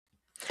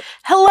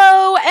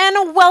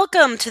and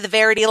welcome to the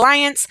Verity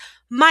Alliance.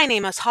 My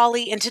name is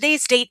Holly, and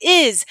today's date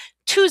is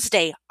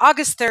Tuesday,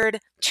 August 3rd,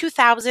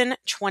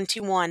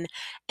 2021.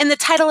 And the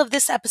title of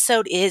this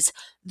episode is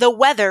The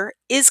Weather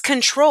is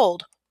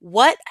Controlled.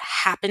 What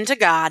Happened to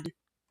God?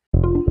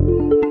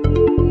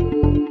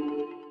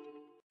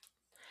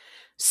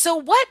 So,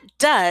 what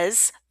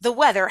does the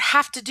weather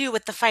have to do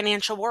with the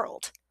financial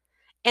world?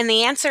 And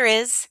the answer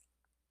is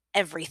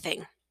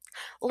everything.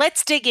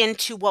 Let's dig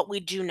into what we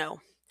do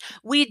know.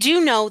 We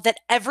do know that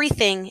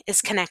everything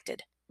is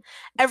connected.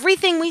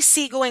 Everything we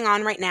see going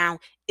on right now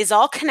is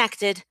all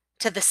connected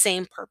to the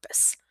same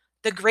purpose: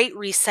 the Great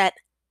Reset,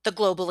 the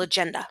global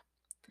agenda.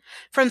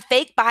 From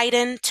fake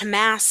Biden to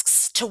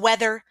masks to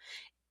weather,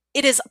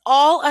 it is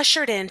all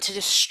ushered in to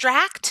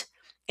distract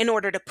in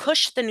order to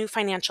push the new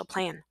financial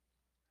plan.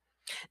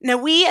 Now,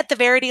 we at the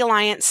Verity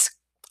Alliance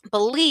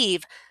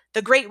believe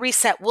the Great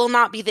Reset will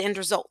not be the end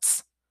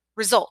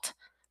result,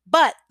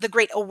 but the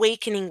Great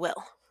Awakening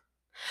will.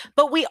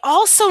 But we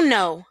also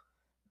know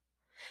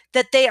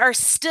that they are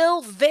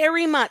still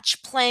very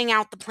much playing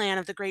out the plan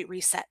of the Great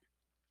Reset.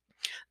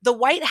 The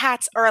white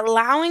hats are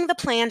allowing the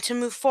plan to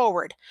move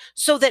forward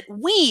so that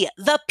we,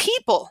 the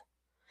people,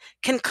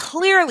 can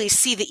clearly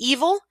see the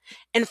evil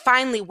and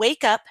finally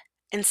wake up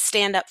and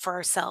stand up for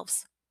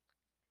ourselves.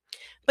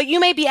 But you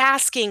may be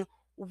asking,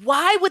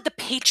 why would the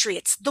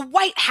patriots, the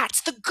white hats,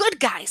 the good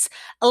guys,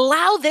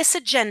 allow this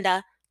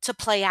agenda to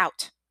play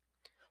out?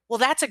 Well,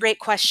 that's a great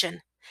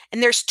question.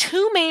 And there's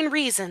two main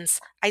reasons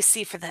I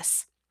see for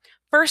this.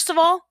 First of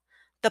all,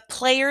 the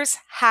players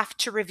have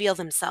to reveal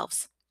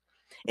themselves.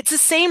 It's the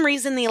same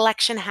reason the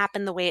election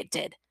happened the way it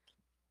did.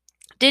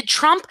 Did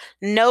Trump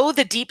know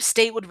the deep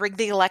state would rig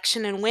the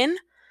election and win?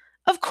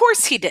 Of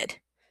course he did.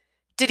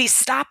 Did he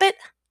stop it?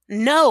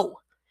 No,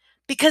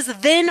 because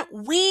then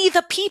we,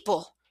 the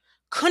people,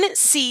 couldn't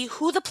see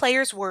who the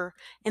players were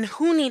and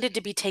who needed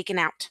to be taken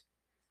out.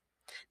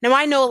 Now,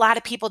 I know a lot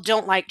of people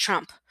don't like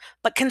Trump,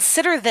 but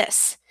consider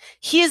this.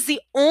 He is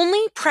the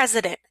only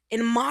president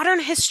in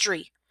modern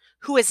history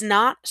who has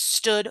not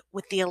stood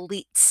with the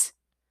elites.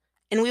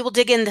 And we will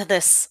dig into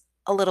this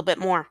a little bit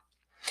more.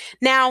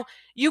 Now,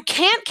 you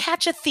can't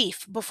catch a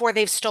thief before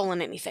they've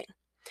stolen anything.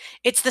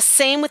 It's the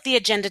same with the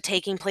agenda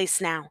taking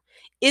place now.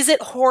 Is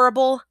it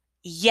horrible?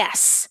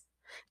 Yes.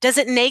 Does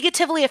it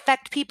negatively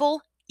affect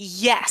people?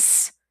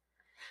 Yes.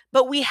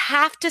 But we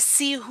have to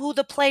see who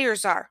the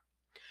players are.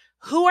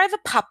 Who are the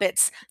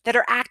puppets that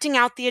are acting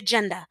out the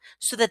agenda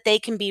so that they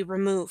can be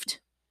removed?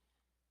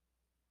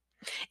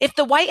 If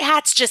the white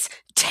hats just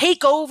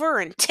take over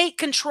and take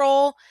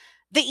control,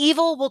 the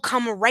evil will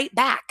come right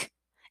back.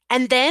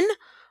 And then,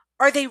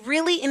 are they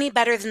really any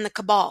better than the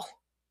cabal?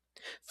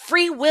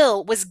 Free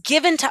will was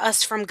given to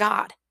us from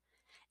God,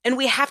 and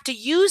we have to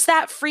use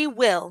that free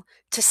will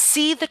to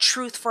see the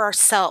truth for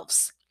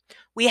ourselves.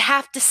 We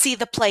have to see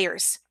the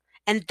players,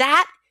 and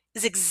that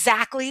is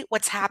exactly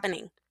what's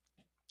happening.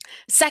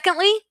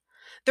 Secondly,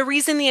 the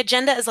reason the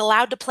agenda is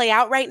allowed to play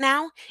out right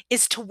now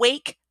is to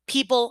wake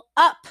people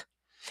up.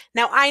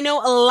 Now, I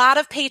know a lot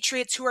of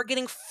patriots who are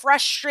getting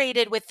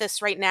frustrated with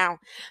this right now.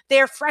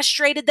 They are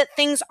frustrated that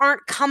things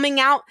aren't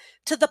coming out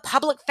to the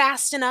public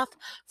fast enough,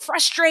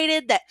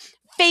 frustrated that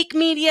fake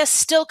media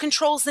still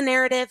controls the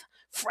narrative,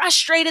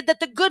 frustrated that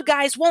the good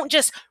guys won't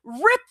just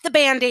rip the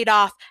Band-Aid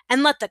off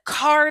and let the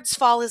cards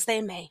fall as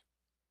they may.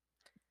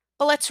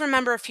 But let's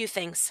remember a few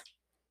things.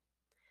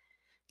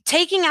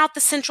 Taking out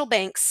the central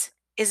banks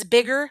is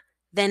bigger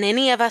than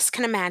any of us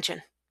can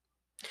imagine.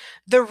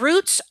 The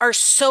roots are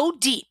so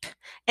deep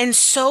and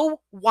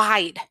so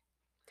wide.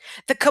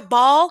 The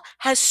cabal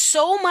has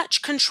so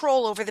much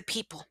control over the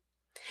people.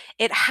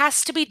 It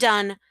has to be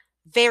done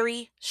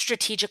very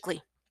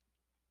strategically.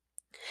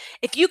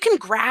 If you can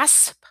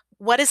grasp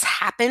what has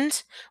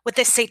happened with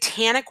the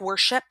satanic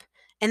worship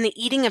and the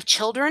eating of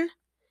children,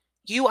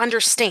 you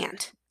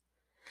understand.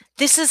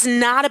 This is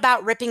not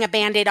about ripping a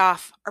Band-Aid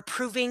off or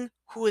proving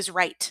who is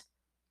right.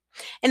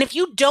 And if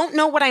you don't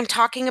know what I'm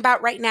talking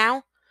about right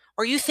now,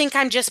 or you think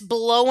I'm just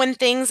blowing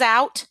things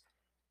out,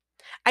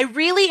 I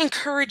really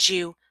encourage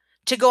you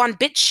to go on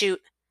BitChute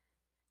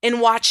and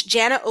watch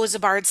Jana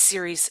Ozabard's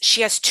series.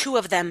 She has 2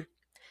 of them.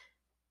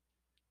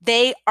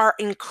 They are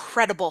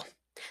incredible.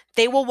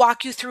 They will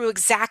walk you through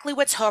exactly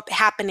what's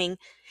happening.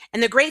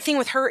 And the great thing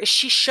with her is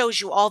she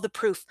shows you all the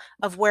proof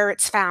of where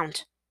it's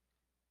found.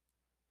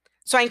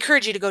 So I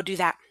encourage you to go do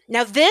that.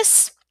 Now,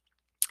 this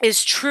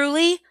is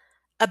truly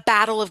a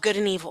battle of good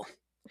and evil.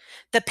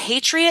 The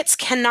patriots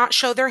cannot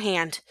show their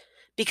hand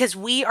because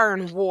we are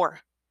in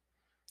war.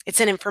 It's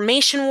an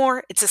information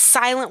war. It's a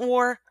silent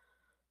war.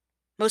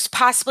 Most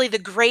possibly the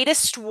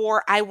greatest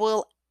war I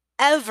will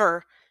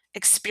ever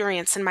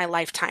experience in my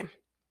lifetime.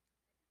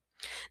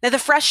 Now, the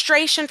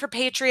frustration for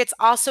patriots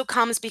also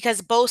comes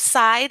because both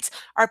sides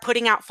are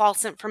putting out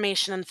false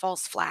information and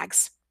false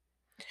flags.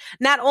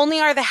 Not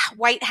only are the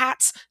white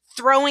hats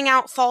throwing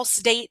out false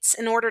dates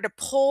in order to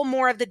pull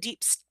more of the deep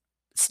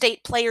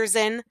state players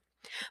in,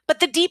 but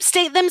the deep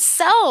state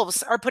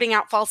themselves are putting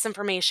out false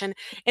information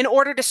in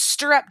order to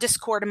stir up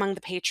discord among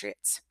the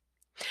patriots.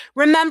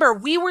 Remember,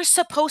 we were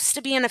supposed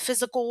to be in a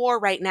physical war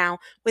right now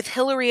with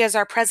Hillary as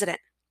our president.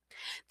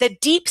 The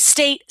deep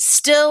state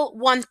still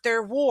want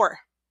their war.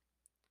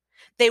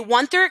 They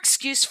want their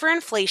excuse for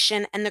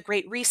inflation and the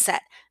Great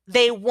Reset.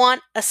 They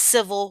want a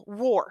civil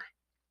war.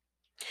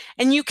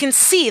 And you can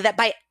see that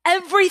by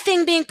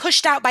everything being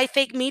pushed out by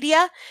fake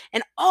media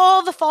and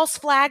all the false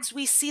flags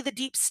we see the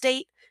deep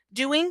state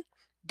doing,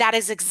 that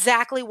is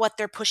exactly what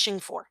they're pushing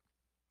for.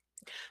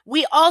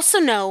 We also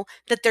know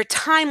that their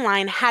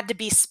timeline had to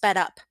be sped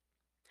up.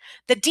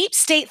 The deep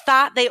state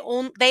thought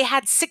they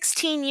had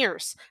 16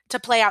 years to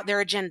play out their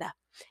agenda,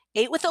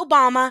 8 with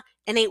Obama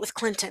and 8 with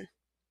Clinton.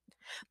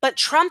 But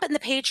Trump and the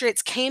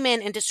Patriots came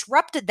in and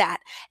disrupted that,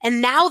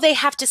 and now they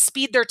have to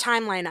speed their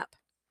timeline up.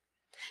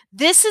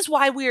 This is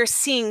why we are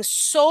seeing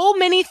so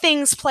many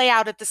things play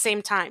out at the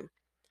same time.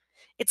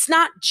 It's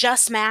not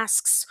just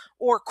masks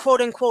or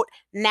quote unquote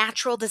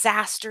natural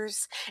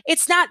disasters.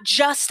 It's not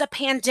just a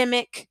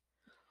pandemic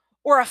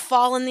or a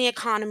fall in the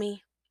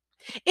economy.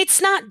 It's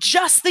not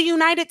just the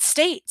United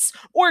States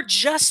or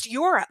just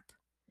Europe.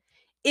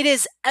 It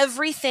is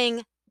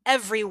everything,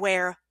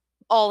 everywhere,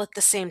 all at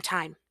the same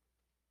time.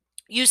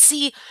 You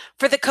see,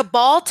 for the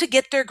cabal to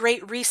get their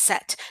great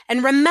reset,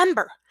 and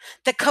remember,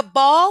 the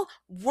cabal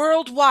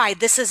worldwide,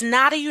 this is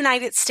not a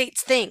United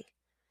States thing.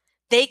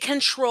 They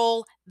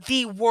control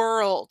the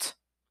world.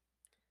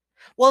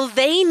 Well,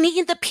 they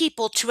need the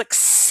people to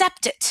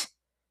accept it.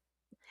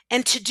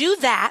 And to do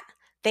that,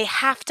 they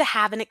have to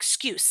have an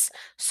excuse,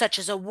 such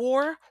as a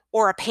war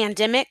or a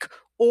pandemic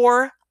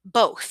or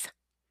both.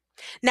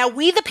 Now,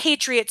 we, the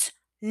Patriots,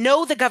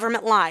 know the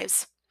government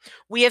lies.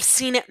 We have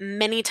seen it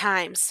many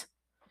times.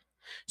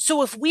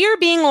 So if we are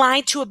being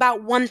lied to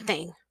about one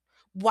thing,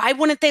 why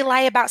wouldn't they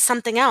lie about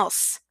something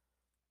else?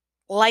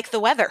 Like the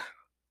weather.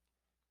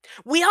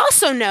 We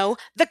also know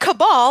the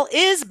cabal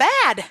is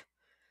bad.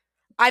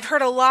 I've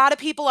heard a lot of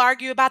people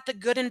argue about the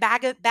good and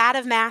bad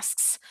of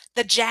masks,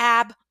 the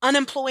jab,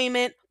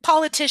 unemployment,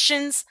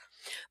 politicians,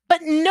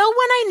 but no one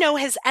I know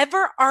has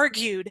ever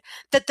argued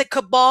that the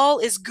cabal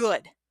is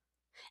good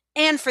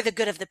and for the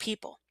good of the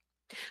people.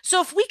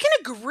 So if we can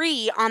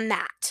agree on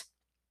that,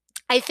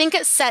 I think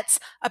it sets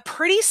a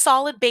pretty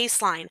solid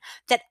baseline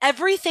that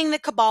everything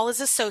that cabal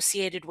is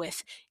associated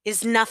with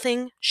is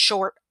nothing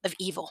short of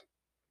evil.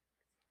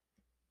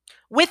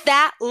 With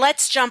that,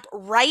 let's jump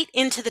right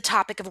into the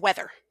topic of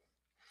weather.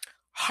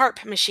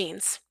 Haarp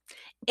machines.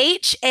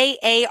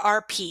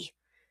 HAARP.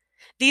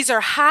 These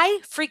are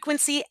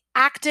high-frequency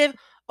active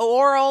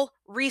auroral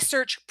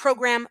research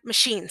program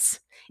machines.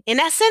 In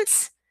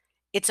essence,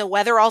 it's a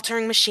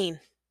weather-altering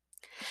machine.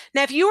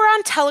 Now, if you are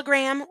on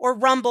Telegram or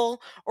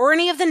Rumble or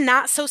any of the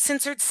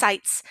not-so-censored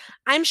sites,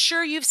 I'm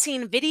sure you've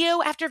seen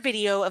video after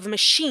video of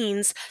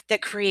machines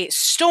that create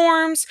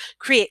storms,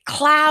 create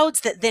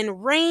clouds that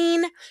then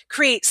rain,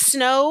 create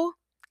snow.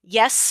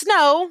 Yes,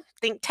 snow.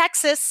 Think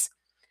Texas.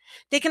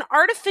 They can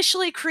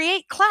artificially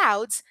create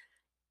clouds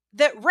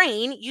that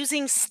rain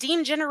using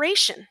steam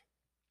generation.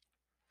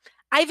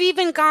 I've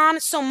even gone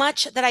so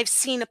much that I've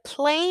seen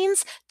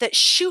planes that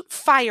shoot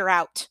fire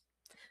out,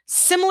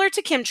 similar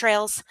to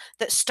chemtrails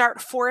that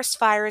start forest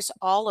fires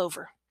all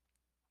over.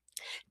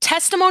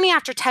 Testimony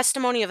after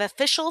testimony of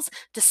officials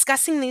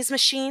discussing these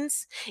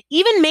machines,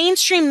 even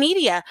mainstream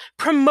media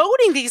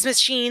promoting these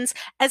machines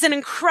as an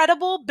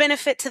incredible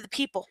benefit to the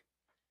people.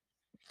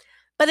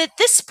 But at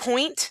this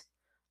point,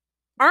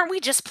 aren't we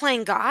just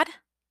playing God?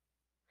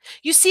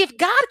 You see, if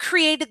God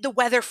created the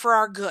weather for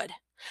our good,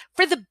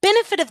 for the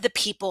benefit of the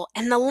people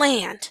and the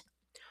land,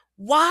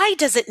 why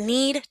does it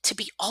need to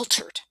be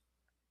altered?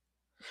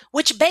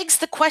 Which begs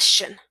the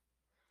question,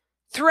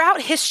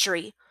 throughout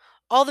history,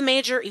 all the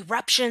major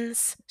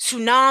eruptions,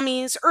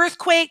 tsunamis,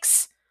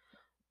 earthquakes,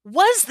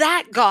 was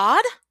that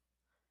God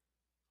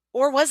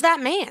or was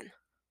that man?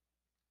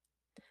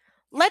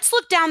 Let's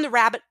look down the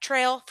rabbit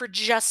trail for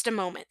just a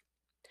moment.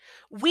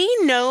 We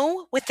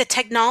know with the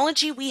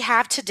technology we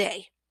have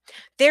today,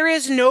 there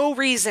is no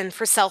reason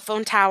for cell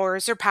phone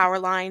towers or power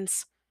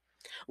lines.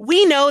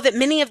 We know that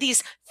many of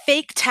these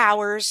fake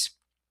towers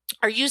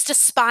are used to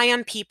spy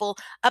on people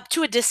up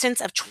to a distance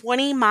of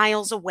 20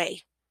 miles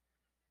away.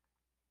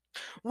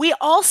 We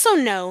also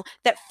know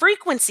that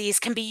frequencies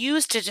can be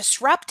used to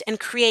disrupt and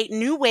create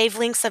new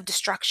wavelengths of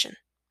destruction.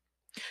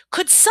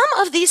 Could some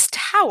of these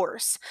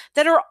towers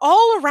that are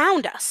all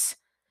around us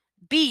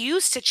be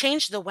used to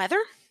change the weather?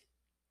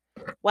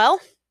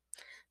 Well,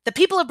 the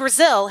people of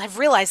Brazil have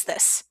realized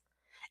this,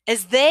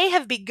 as they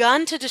have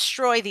begun to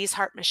destroy these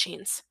Haarp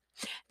machines.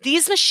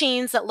 These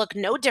machines that look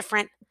no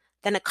different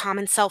than a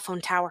common cell phone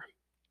tower.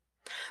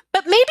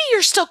 But maybe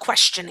you're still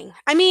questioning.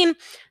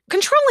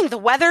 Controlling the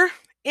weather,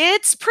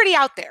 it's pretty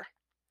out there.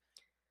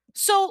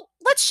 So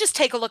let's just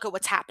take a look at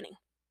what's happening.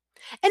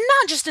 And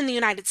not just in the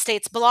United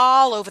States, but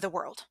all over the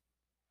world.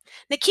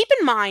 Now keep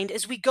in mind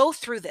as we go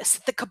through this,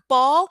 the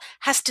cabal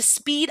has to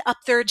speed up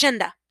their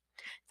agenda.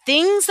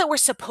 Things that were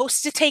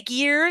supposed to take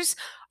years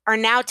are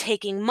now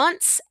taking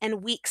months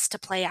and weeks to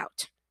play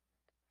out.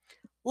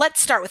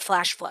 Let's start with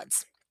flash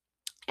floods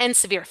and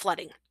severe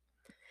flooding.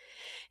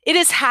 It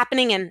is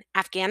happening in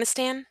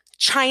Afghanistan,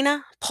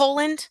 China,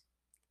 Poland,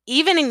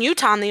 even in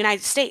Utah in the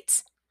United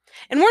States.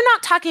 And we're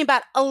not talking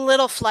about a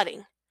little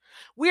flooding.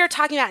 We are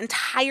talking about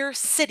entire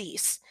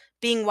cities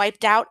being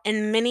wiped out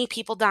and many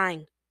people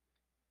dying.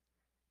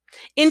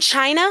 In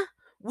China,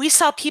 we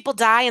saw people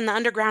die in the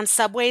underground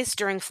subways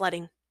during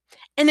flooding.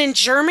 And in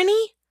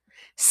Germany,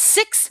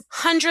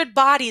 600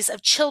 bodies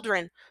of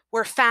children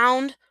were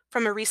found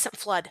from a recent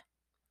flood.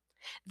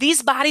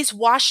 These bodies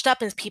washed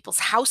up in people's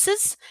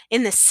houses,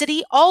 in the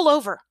city, all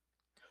over.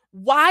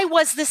 Why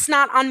was this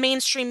not on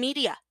mainstream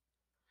media?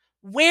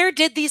 Where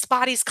did these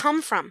bodies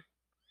come from?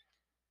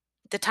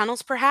 The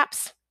tunnels,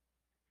 perhaps?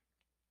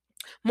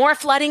 More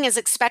flooding is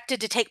expected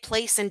to take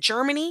place in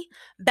Germany,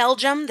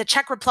 Belgium, the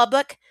Czech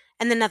Republic,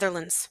 and the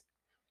Netherlands.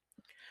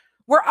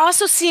 We're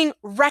also seeing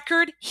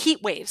record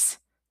heat waves.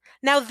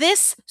 Now,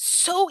 this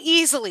so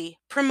easily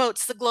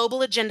promotes the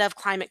global agenda of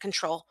climate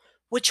control,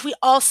 which we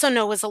also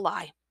know is a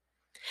lie.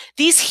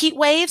 These heat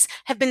waves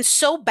have been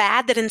so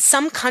bad that in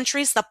some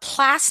countries, the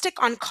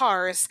plastic on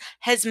cars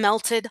has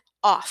melted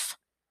off,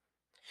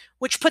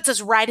 which puts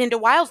us right into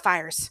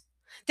wildfires.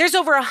 There's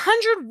over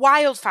 100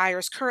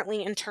 wildfires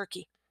currently in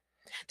Turkey.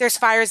 There's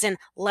fires in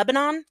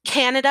Lebanon,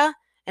 Canada,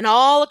 and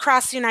all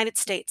across the United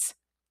States.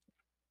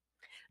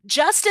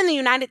 Just in the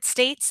United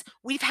States,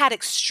 we've had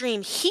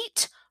extreme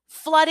heat,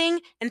 flooding,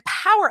 and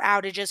power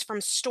outages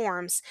from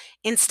storms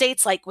in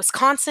states like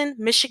Wisconsin,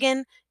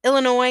 Michigan,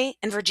 Illinois,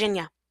 and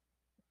Virginia.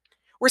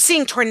 We're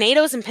seeing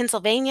tornadoes in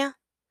Pennsylvania,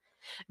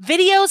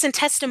 videos and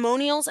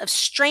testimonials of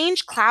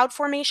strange cloud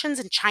formations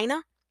in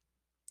China.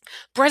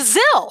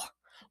 Brazil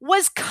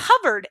was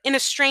covered in a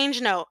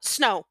strange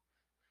snow.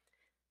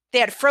 They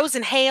had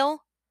frozen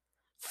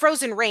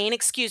rain,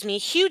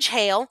 huge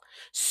hail,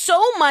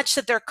 so much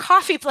that their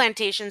coffee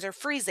plantations are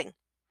freezing.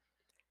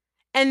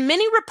 And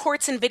many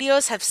reports and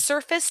videos have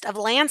surfaced of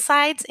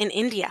landslides in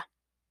India.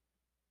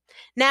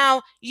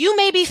 Now, you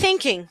may be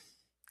thinking,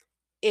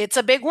 it's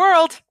a big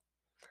world.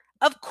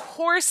 Of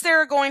course, there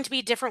are going to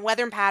be different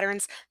weather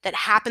patterns that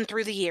happen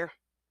through the year.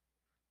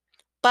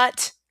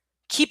 But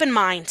keep in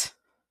mind,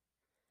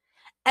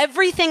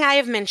 everything I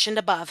have mentioned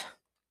above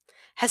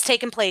has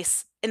taken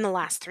place in the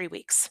last 3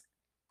 weeks.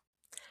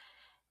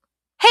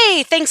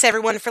 Hey, thanks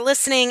everyone for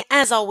listening.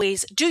 As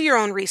always, do your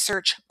own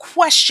research,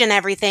 question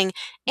everything,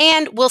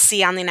 and we'll see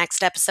you on the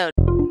next episode.